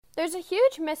There's a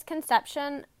huge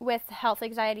misconception with health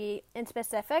anxiety in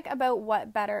specific about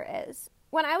what better is.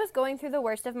 When I was going through the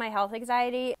worst of my health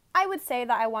anxiety, I would say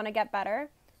that I want to get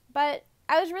better, but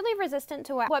I was really resistant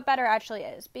to what better actually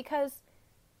is, because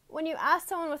when you ask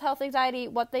someone with health anxiety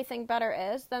what they think better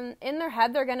is, then in their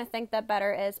head they're going to think that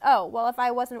better is, oh, well, if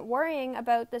I wasn't worrying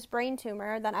about this brain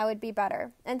tumor, then I would be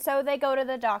better. And so they go to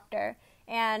the doctor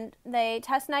and they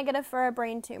test negative for a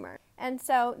brain tumor. And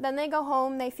so then they go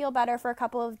home, they feel better for a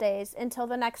couple of days until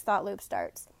the next thought loop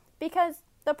starts. Because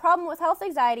the problem with health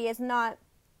anxiety is not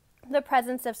the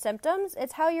presence of symptoms,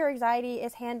 it's how your anxiety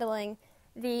is handling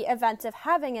the event of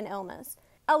having an illness.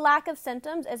 A lack of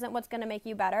symptoms isn't what's going to make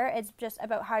you better. It's just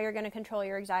about how you're going to control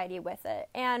your anxiety with it.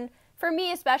 And for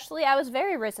me especially, I was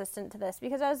very resistant to this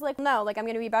because I was like, no, I'm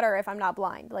going to be better if I'm not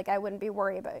blind. I wouldn't be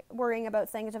worrying about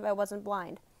things if I wasn't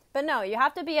blind. But no, you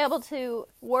have to be able to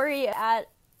worry at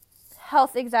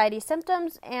health anxiety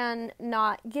symptoms and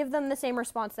not give them the same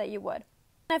response that you would.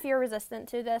 If you're resistant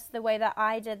to this, the way that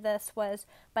I did this was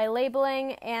by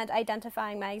labeling and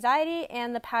identifying my anxiety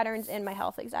and the patterns in my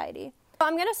health anxiety. So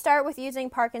I'm going to start with using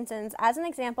Parkinson's as an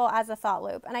example as a thought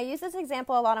loop. And I use this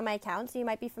example a lot on my account, so you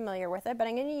might be familiar with it, but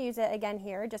I'm going to use it again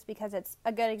here just because it's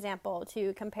a good example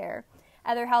to compare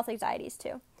other health anxieties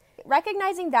to.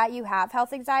 Recognizing that you have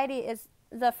health anxiety is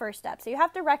the first step. So you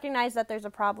have to recognize that there's a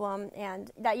problem and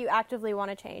that you actively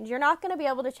want to change. You're not going to be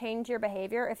able to change your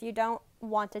behavior if you don't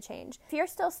want to change. If you're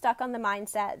still stuck on the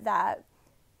mindset that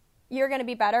you're going to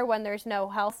be better when there's no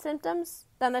health symptoms,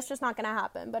 then that's just not going to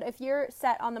happen. But if you're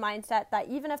set on the mindset that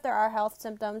even if there are health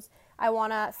symptoms, I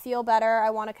want to feel better,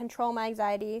 I want to control my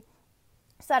anxiety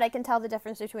so that I can tell the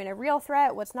difference between a real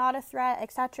threat, what's not a threat,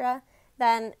 etc.,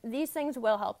 then these things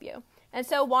will help you. And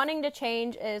so wanting to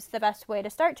change is the best way to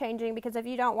start changing, because if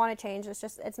you don't want to change,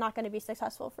 it's not going to be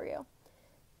successful for you.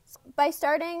 By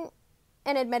starting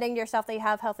and admitting to yourself that you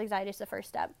have health anxiety is the first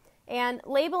step. And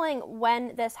labeling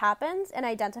when this happens and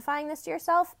identifying this to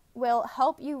yourself will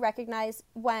help you recognize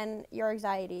when your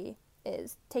anxiety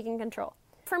is taking control.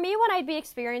 For me, when I'd be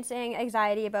experiencing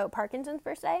anxiety about Parkinson's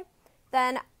per se,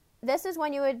 then this is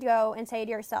when you would go and say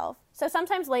to yourself, so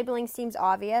sometimes labeling seems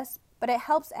obvious, but it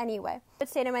helps anyway. I would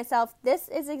say to myself, this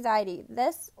is anxiety.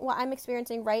 What I'm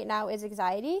experiencing right now is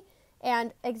anxiety,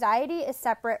 and anxiety is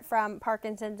separate from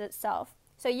Parkinson's itself.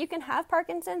 So you can have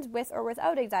Parkinson's with or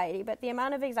without anxiety, but the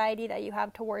amount of anxiety that you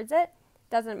have towards it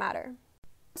doesn't matter.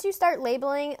 Once you start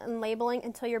labeling and labeling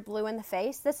until you're blue in the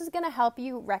face, this is going to help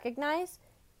you recognize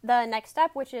the next step,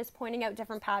 which is pointing out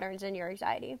different patterns in your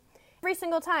anxiety. Every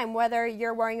single time, whether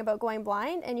you're worrying about going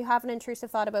blind and you have an intrusive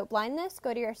thought about blindness,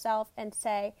 go to yourself and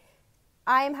say,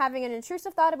 I am having an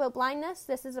intrusive thought about blindness.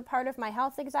 This is a part of my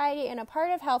health anxiety, and a part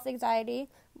of health anxiety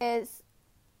is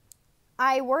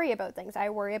I worry about things. I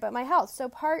worry about my health. So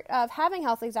part of having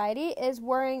health anxiety is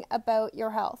worrying about your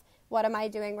health. What am I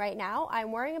doing right now?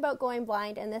 I'm worrying about going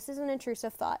blind, and this is an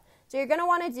intrusive thought. So you're going to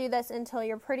want to do this until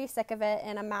you're pretty sick of it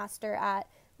and a master at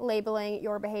labeling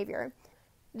your behavior.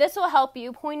 This will help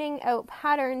you pointing out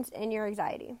patterns in your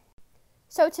anxiety.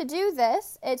 So to do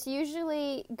this, it's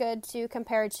usually good to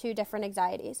compare two different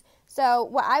anxieties. So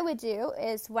what I would do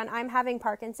is when I'm having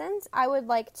Parkinson's, I would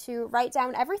like to write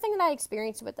down everything that I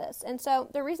experienced with this. And so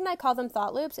the reason I call them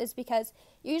thought loops is because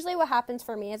usually what happens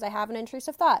for me is I have an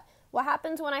intrusive thought. What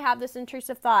happens when I have this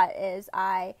intrusive thought is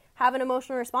I have an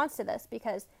emotional response to this,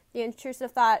 because the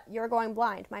intrusive thought, you're going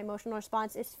blind. My emotional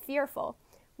response is fearful.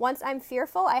 Once I'm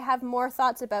fearful, I have more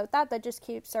thoughts about that just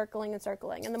keep circling and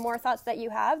circling. And the more thoughts that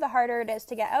you have, the harder it is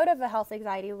to get out of a health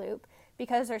anxiety loop,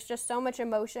 because there's just so much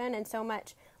emotion and so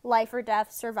much life or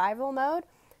death survival mode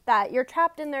that you're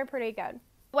trapped in there pretty good.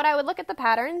 What I would look at the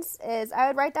patterns is I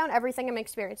would write down everything I'm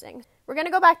experiencing. We're going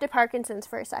to go back to Parkinson's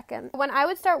for a second. When I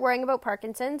would start worrying about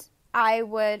Parkinson's, I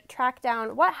would track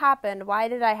down what happened. Why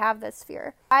did I have this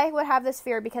fear? I would have this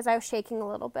fear because I was shaking a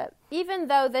little bit. Even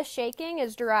though this shaking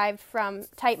is derived from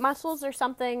tight muscles or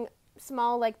something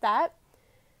small like that,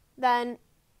 then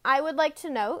I would like to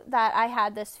note that I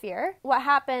had this fear. What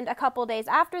happened a couple days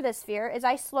after this fear is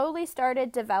I slowly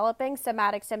started developing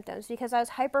somatic symptoms because I was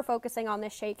hyper-focusing on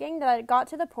this shaking that it got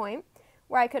to the point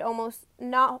where I could almost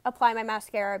not apply my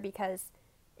mascara because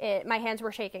my hands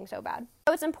were shaking so bad.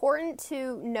 So it's important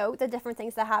to note the different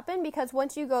things that happen, because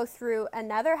once you go through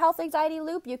another health anxiety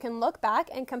loop, you can look back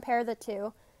and compare the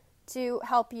two to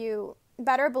help you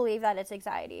better believe that it's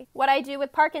anxiety. What I do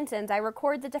with Parkinson's, I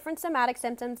record the different somatic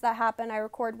symptoms that happen. I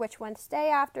record which ones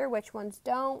stay after, which ones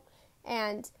don't,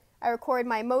 and I record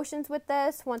my emotions with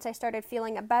this once I started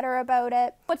feeling better about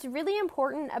it. What's really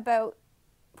important about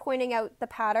pointing out the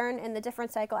pattern in the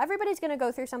different cycle, everybody's going to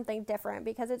go through something different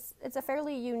because it's a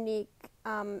fairly unique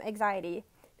anxiety,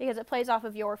 because it plays off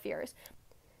of your fears.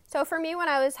 So for me, when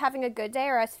I was having a good day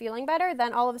or I was feeling better,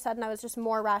 then all of a sudden I was just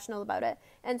more rational about it.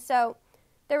 And so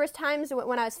there was times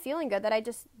when I was feeling good that I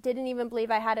just didn't even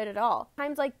believe I had it at all.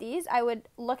 Times like these, I would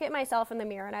look at myself in the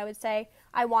mirror and I would say,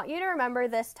 I want you to remember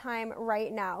this time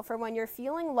right now. For when you're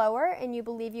feeling lower and you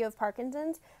believe you have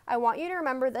Parkinson's, I want you to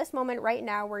remember this moment right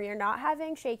now where you're not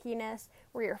having shakiness,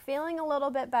 where you're feeling a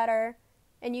little bit better,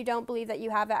 and you don't believe that you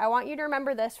have it. I want you to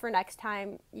remember this for next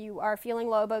time you are feeling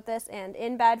low about this and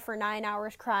in bed for 9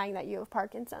 hours crying that you have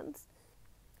Parkinson's.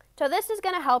 So this is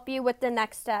going to help you with the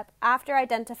next step after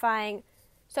identifying.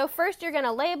 So first you're going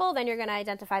to label, then you're going to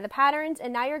identify the patterns,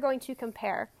 and now you're going to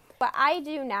compare. What I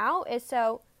do now is,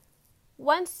 so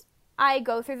once I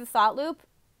go through the thought loop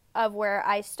of where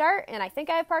I start and I think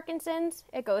I have Parkinson's,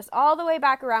 it goes all the way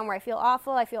back around where I feel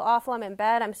awful, I'm in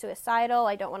bed, I'm suicidal,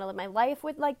 I don't want to live my life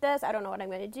like this, I don't know what I'm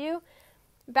going to do,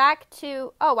 back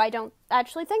to, oh, I don't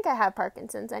actually think I have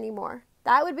Parkinson's anymore.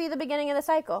 That would be the beginning of the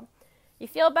cycle. You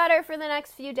feel better for the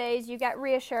next few days, you get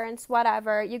reassurance,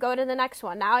 whatever, you go to the next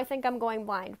one. Now I think I'm going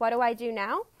blind. What do I do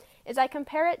now? Is I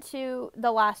compare it to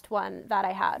the last one that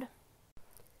I had.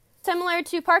 Similar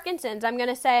to Parkinson's, I'm going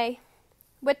to say,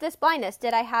 with this blindness,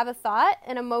 did I have a thought,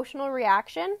 an emotional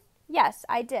reaction? Yes,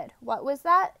 I did. What was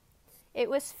that?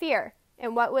 It was fear.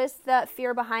 And what was the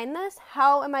fear behind this?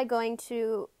 How am I going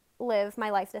to live my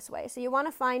life this way? So you want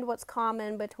to find what's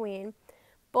common between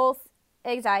both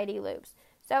anxiety loops.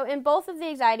 So in both of the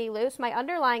anxiety loops, my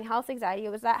underlying health anxiety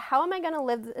was that, how am I going to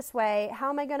live this way? How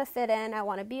am I going to fit in? I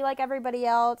want to be like everybody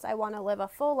else. I want to live a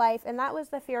full life. And that was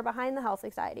the fear behind the health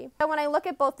anxiety. So when I look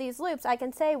at both these loops, I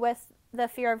can say with the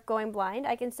fear of going blind,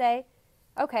 I can say,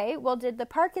 okay, well, did the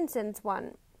Parkinson's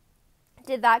one,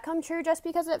 did that come true just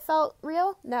because it felt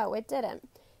real? No, it didn't.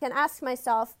 I can ask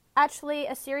myself actually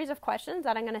a series of questions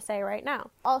that I'm going to say right now.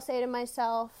 I'll say to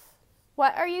myself,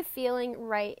 what are you feeling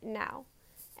right now?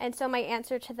 And so my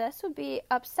answer to this would be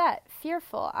upset,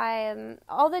 fearful.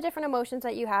 All the different emotions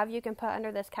that you have, you can put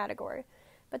under this category.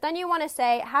 But then you want to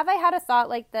say, have I had a thought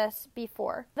like this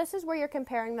before? This is where you're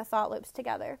comparing the thought loops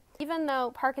together. Even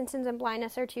though Parkinson's and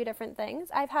blindness are two different things,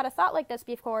 I've had a thought like this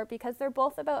before because they're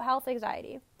both about health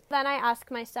anxiety. Then I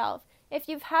ask myself, if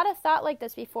you've had a thought like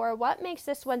this before, what makes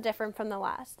this one different from the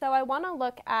last? So I want to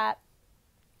look at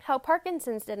how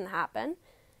Parkinson's didn't happen.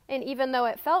 And even though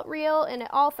it felt real and it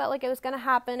all felt like it was going to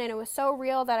happen and it was so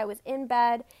real that I was in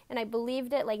bed and I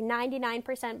believed it, like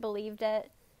 99% believed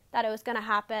it, that it was going to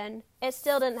happen, it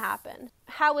still didn't happen.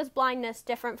 How is blindness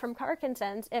different from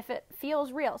Parkinson's if it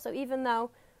feels real? So even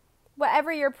though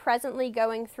whatever you're presently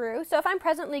going through, so if I'm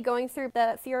presently going through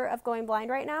the fear of going blind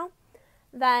right now,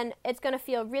 then it's going to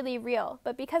feel really real.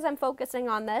 But because I'm focusing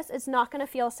on this, it's not going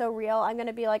to feel so real. I'm going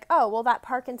to be like, oh, well, that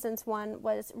Parkinson's one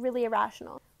was really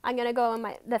irrational. I'm going to go in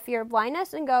the fear of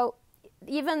blindness and go,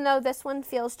 even though this one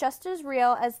feels just as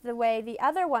real as the way the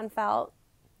other one felt,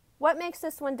 what makes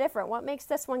this one different? What makes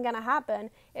this one going to happen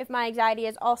if my anxiety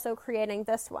is also creating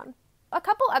this one? A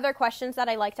couple other questions that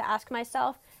I like to ask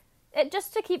myself,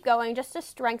 just to keep going, just to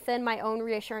strengthen my own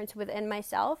reassurance within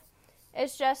myself,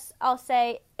 is just, I'll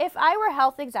say, if I were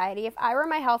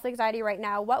my health anxiety right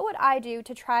now, what would I do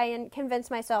to try and convince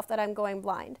myself that I'm going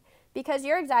blind? Because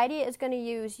your anxiety is going to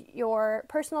use your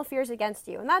personal fears against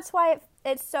you. And that's why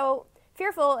it's so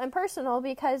fearful and personal,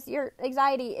 because your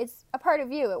anxiety is a part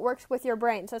of you. It works with your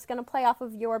brain. So it's going to play off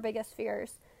of your biggest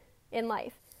fears in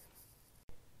life.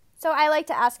 So I like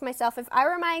to ask myself, if I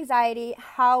were my anxiety,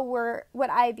 how would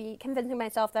I be convincing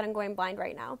myself that I'm going blind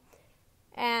right now?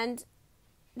 And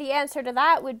the answer to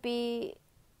that would be,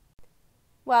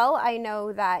 well, I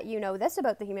know that you know this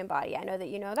about the human body. I know that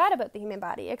you know that about the human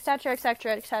body, etc.,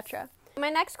 etc., etc. My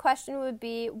next question would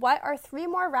be, what are 3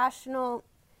 more rational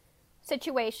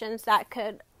situations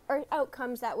or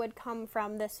outcomes that would come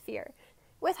from this fear?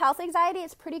 With health anxiety,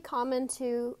 it's pretty common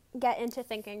to get into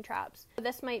thinking traps.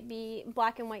 This might be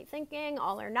black and white thinking,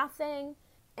 all or nothing.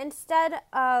 Instead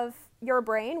of your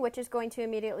brain, which is going to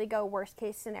immediately go worst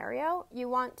case scenario, you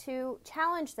want to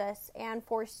challenge this and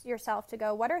force yourself to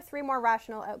go, what are 3 more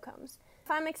rational outcomes? If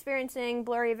I'm experiencing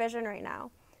blurry vision right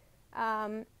now,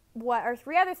 what are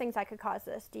 3 other things that could cause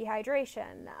this?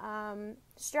 Dehydration,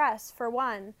 stress for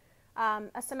one,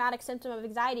 a somatic symptom of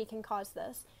anxiety can cause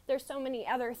this. There's so many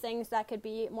other things that could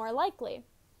be more likely.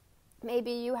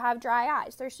 Maybe you have dry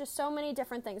eyes. There's just so many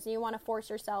different things, and you want to force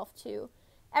yourself to.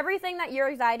 Everything that your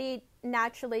anxiety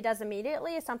naturally does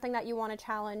immediately is something that you want to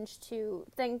challenge to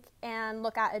think and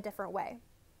look at a different way.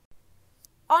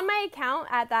 On my account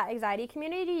at That Anxiety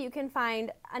Community, you can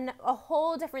find a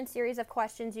whole different series of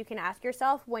questions you can ask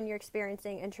yourself when you're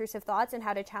experiencing intrusive thoughts and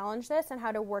how to challenge this and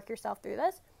how to work yourself through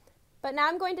this. But now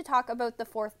I'm going to talk about the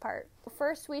fourth part.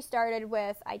 First, we started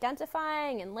with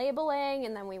identifying and labeling,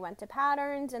 and then we went to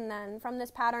patterns, and then from this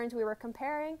patterns we were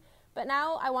comparing. But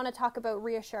now I want to talk about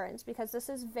reassurance, because this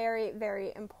is very,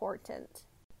 very important.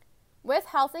 With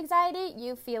health anxiety,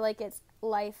 you feel like it's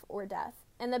life or death.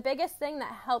 And the biggest thing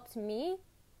that helped me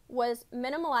was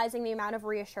minimalizing the amount of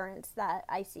reassurance that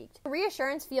I seeked.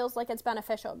 Reassurance feels like it's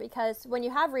beneficial, because when you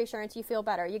have reassurance, you feel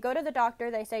better. You go to the doctor,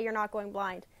 they say you're not going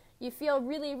blind. You feel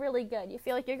really, really good. You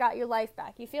feel like you got your life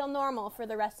back. You feel normal for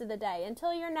the rest of the day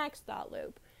until your next thought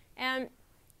loop. And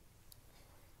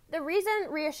the reason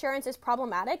reassurance is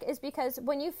problematic is because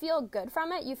when you feel good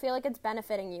from it, you feel like it's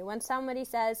benefiting you. When somebody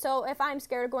says, so if I'm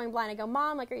scared of going blind, I go,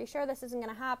 Mom, like, are you sure this isn't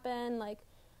going to happen? Like,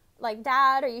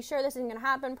 Dad, are you sure this isn't going to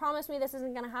happen? Promise me this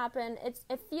isn't going to happen.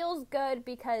 It feels good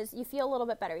because you feel a little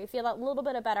bit better. You feel a little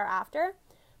bit better after.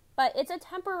 But it's a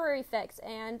temporary fix,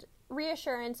 and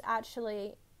reassurance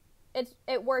actually,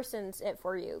 it worsens it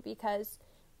for you, because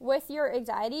with your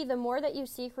anxiety, the more that you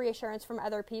seek reassurance from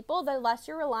other people, the less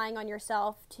you're relying on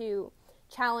yourself to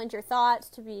challenge your thoughts,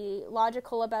 to be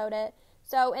logical about it.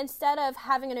 So instead of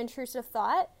having an intrusive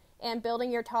thought and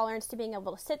building your tolerance to being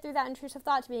able to sit through that intrusive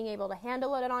thought, to being able to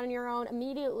handle it on your own,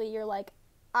 immediately you're like,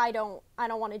 I don't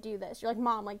want to do this. You're like,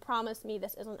 Mom, like, promise me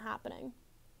this isn't happening.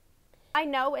 I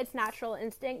know it's natural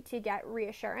instinct to get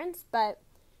reassurance, but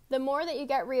the more that you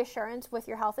get reassurance with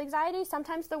your health anxiety,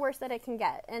 sometimes the worse that it can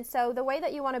get. And so the way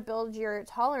that you want to build your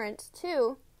tolerance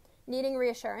to needing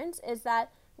reassurance is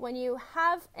that when you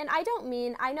have, and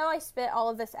I know I spit all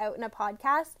of this out in a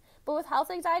podcast, but with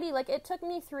health anxiety, like, it took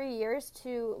me 3 years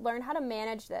to learn how to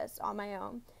manage this on my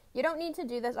own. You don't need to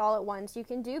do this all at once. You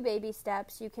can do baby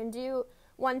steps. You can do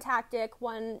one tactic,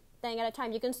 one thing at a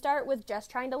time. You can start with just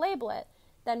trying to label it.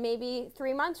 Then maybe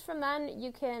 3 months from then,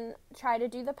 you can try to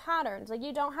do the patterns. Like,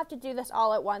 you don't have to do this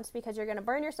all at once, because you're going to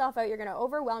burn yourself out, you're going to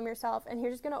overwhelm yourself, and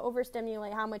you're just going to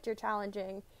overstimulate how much you're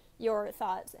challenging your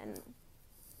thoughts. And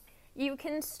you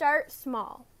can start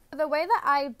small. The way that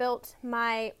I built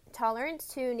my tolerance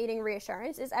to needing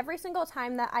reassurance is every single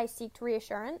time that I seeked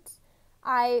reassurance,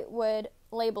 I would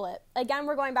label it. Again,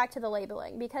 we're going back to the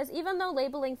labeling, because even though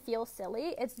labeling feels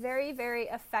silly, it's very, very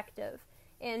effective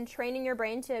in training your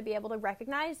brain to be able to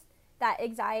recognize that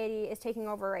anxiety is taking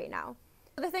over right now.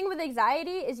 The thing with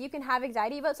anxiety is you can have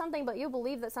anxiety about something, but you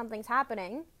believe that something's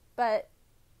happening. But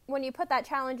when you put that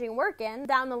challenging work in,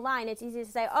 down the line, it's easy to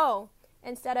say, oh,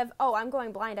 instead of, oh, I'm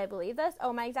going blind, I believe this.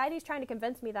 Oh, my anxiety is trying to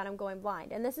convince me that I'm going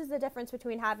blind. And this is the difference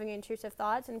between having intrusive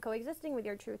thoughts and coexisting with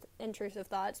your intrusive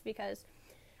thoughts, because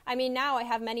now I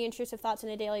have many intrusive thoughts on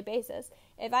a daily basis.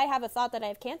 If I have a thought that I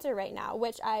have cancer right now,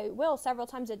 which I will several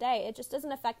times a day, it just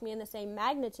doesn't affect me in the same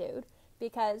magnitude,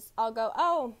 because I'll go,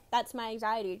 oh, that's my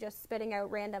anxiety, just spitting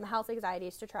out random health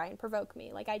anxieties to try and provoke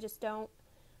me. Like, I just don't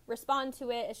respond to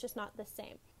it. It's just not the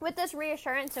same. With this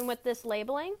reassurance and with this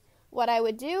labeling, what I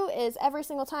would do is every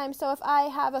single time, so if I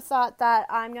have a thought that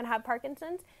I'm going to have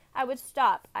Parkinson's, I would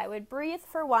stop. I would breathe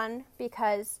for one,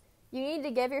 because you need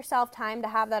to give yourself time to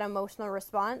have that emotional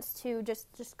response to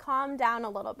just calm down a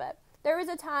little bit. There was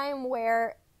a time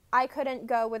where I couldn't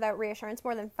go without reassurance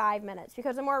more than 5 minutes,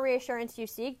 because the more reassurance you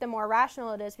seek, the more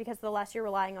rational it is, because the less you're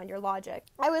relying on your logic.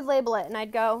 I would label it and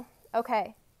I'd go,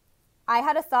 okay, I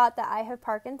had a thought that I have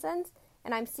Parkinson's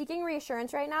and I'm seeking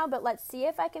reassurance right now, but let's see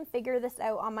if I can figure this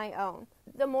out on my own.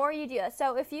 The more you do that,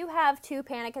 so if you have 2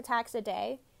 panic attacks a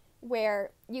day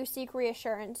where you seek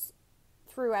reassurance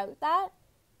throughout that,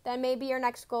 then maybe your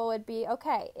next goal would be,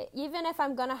 okay, even if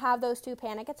I'm going to have those 2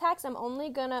 panic attacks, I'm only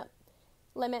going to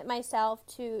limit myself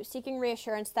to seeking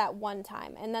reassurance that one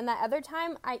time. And then that other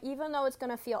time, even though it's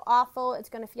going to feel awful, it's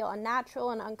going to feel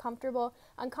unnatural and uncomfortable.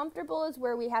 Uncomfortable is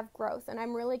where we have growth. And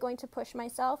I'm really going to push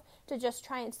myself to just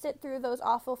try and sit through those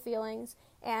awful feelings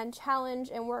and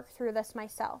challenge and work through this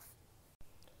myself.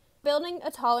 Building a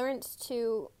tolerance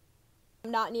to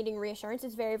not needing reassurance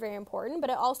is very, very important, but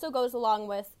it also goes along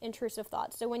with intrusive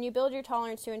thoughts. So when you build your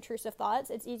tolerance to intrusive thoughts,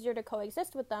 it's easier to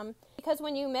coexist with them, because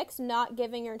when you mix not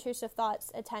giving your intrusive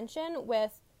thoughts attention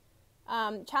with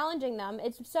challenging them,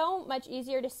 it's so much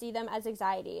easier to see them as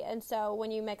anxiety. And so when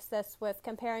you mix this with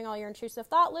comparing all your intrusive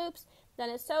thought loops,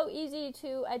 then it's so easy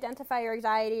to identify your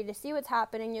anxiety, to see what's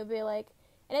happening. You'll be like,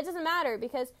 and it doesn't matter,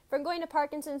 because from going to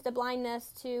Parkinson's to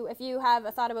blindness to if you have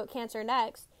a thought about cancer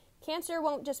next, cancer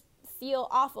won't just feel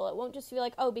awful. It won't just feel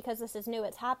like, oh, because this is new,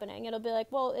 it's happening. It'll be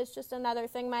like, well, it's just another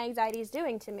thing my anxiety is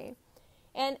doing to me.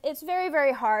 And it's very,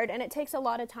 very hard, and it takes a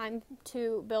lot of time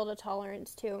to build a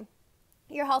tolerance to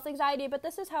your health anxiety, but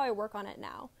this is how I work on it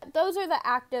now. Those are the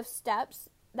active steps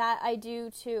that I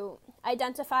do to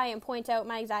identify and point out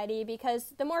my anxiety,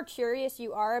 because the more curious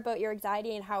you are about your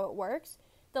anxiety and how it works,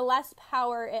 the less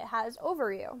power it has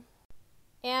over you.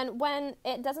 And when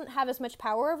it doesn't have as much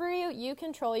power over you, you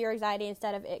control your anxiety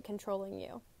instead of it controlling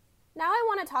you. Now I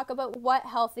want to talk about what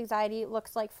health anxiety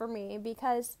looks like for me,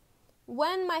 because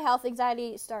when my health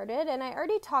anxiety started, and I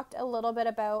already talked a little bit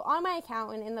about on my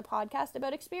account and in the podcast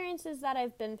about experiences that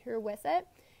I've been through with it,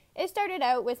 it started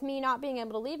out with me not being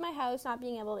able to leave my house, not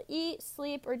being able to eat,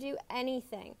 sleep, or do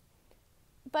anything.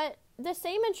 But the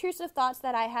same intrusive thoughts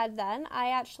that I had then, I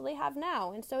actually have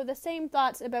now. And so the same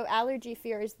thoughts about allergy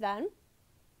fears then.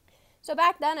 So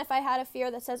back then, if I had a fear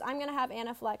that says I'm going to have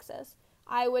anaphylaxis,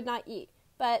 I would not eat.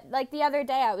 But like the other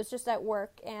day, I was just at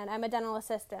work, and I'm a dental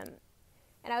assistant,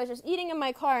 and I was just eating in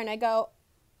my car, and I go,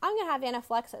 I'm going to have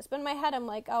anaphylaxis. But in my head, I'm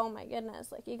like, oh my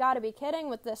goodness, like, you got to be kidding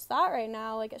with this thought right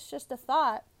now. Like, it's just a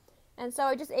thought. And so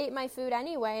I just ate my food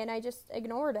anyway, and I just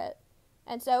ignored it.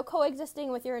 And so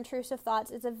coexisting with your intrusive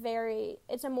thoughts is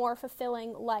it's a more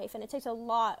fulfilling life, and it takes a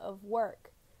lot of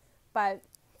work. But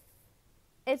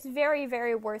it's very,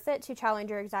 very worth it to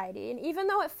challenge your anxiety. And even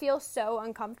though it feels so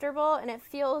uncomfortable, and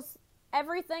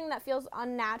everything that feels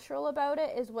unnatural about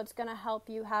it is what's going to help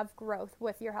you have growth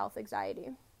with your health anxiety.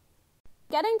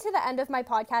 Getting to the end of my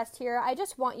podcast here, I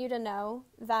just want you to know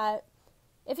that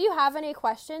if you have any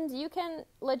questions, you can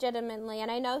legitimately, and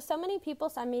I know so many people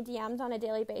send me DMs on a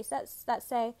daily basis that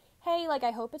say, hey, like, I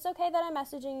hope it's okay that I'm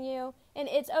messaging you, and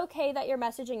it's okay that you're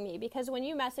messaging me, because when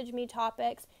you message me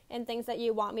topics and things that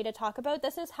you want me to talk about,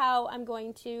 this is how I'm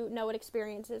going to know what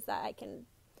experiences that I can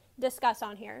discuss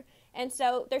on here. And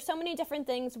so there's so many different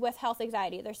things with health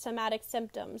anxiety. There's somatic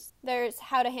symptoms. There's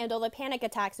how to handle the panic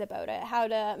attacks about it, how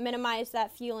to minimize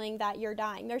that feeling that you're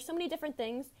dying. There's so many different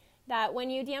things that when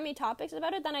you DM me topics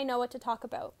about it, then I know what to talk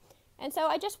about. And so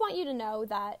I just want you to know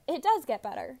that it does get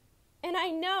better. And I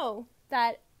know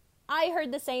that I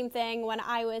heard the same thing when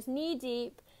I was knee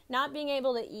deep, not being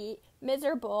able to eat,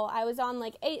 miserable. I was on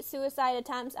like 8 suicide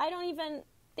attempts.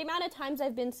 The amount of times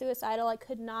I've been suicidal, I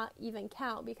could not even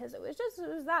count, because it was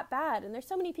that bad. And there's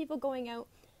so many people going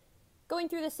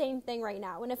through the same thing right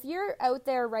now. And if you're out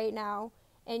there right now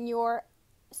and you're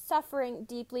suffering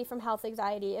deeply from health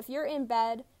anxiety, if you're in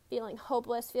bed feeling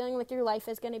hopeless, feeling like your life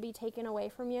is going to be taken away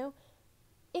from you,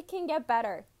 it can get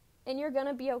better, and you're going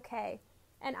to be okay.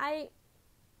 And I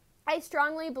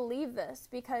strongly believe this,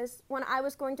 because when I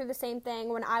was going through the same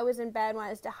thing, when I was in bed, when I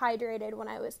was dehydrated, when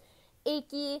I was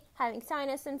achy, having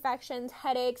sinus infections,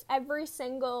 headaches, every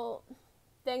single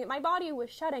thing, my body was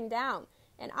shutting down.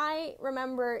 And I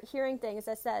remember hearing things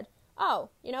that said, oh,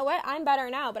 you know what, I'm better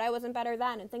now, but I wasn't better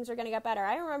then, and things are going to get better.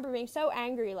 I remember being so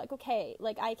angry, like, okay,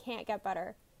 like, I can't get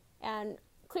better. And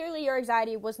clearly your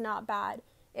anxiety was not bad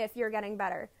if you're getting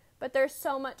better. But there's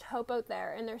so much hope out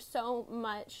there, and there's so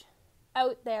much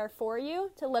out there for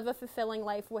you to live a fulfilling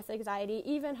life with anxiety,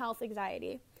 even health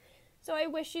anxiety. So I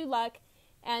wish you luck,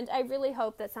 and I really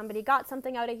hope that somebody got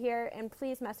something out of here, and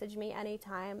please message me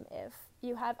anytime if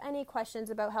you have any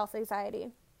questions about health anxiety.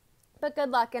 But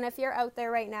good luck, and if you're out there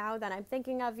right now, then I'm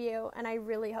thinking of you, and I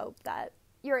really hope that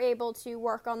you're able to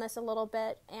work on this a little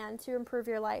bit and to improve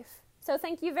your life. So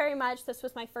thank you very much. This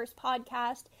was my first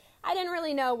podcast. I didn't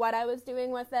really know what I was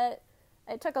doing with it.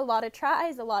 It took a lot of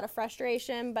tries, a lot of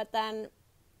frustration, but then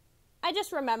I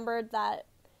just remembered that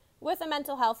with a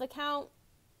mental health account,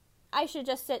 I should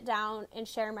just sit down and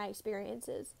share my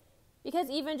experiences,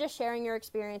 because even just sharing your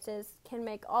experiences can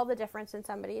make all the difference in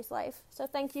somebody's life. So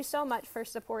thank you so much for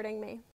supporting me.